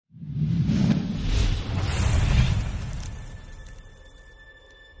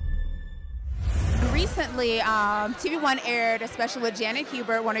recently, TV1 aired a special with Janet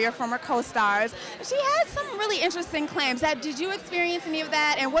Hubert, one of your former co-stars. She had some really interesting claims. Did you experience any of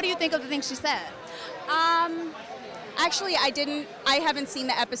that, and what do you think of the things she said? Actually, I haven't seen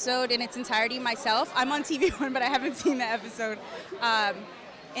the episode in its entirety myself. I'm on TV1, but I haven't seen the episode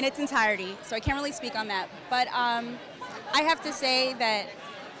in its entirety, so I can't really speak on that. But I have to say that,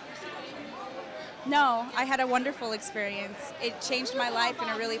 no, I had a wonderful experience. It changed my life in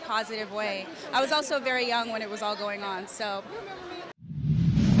a really positive way. I was also very young when it was all going on, so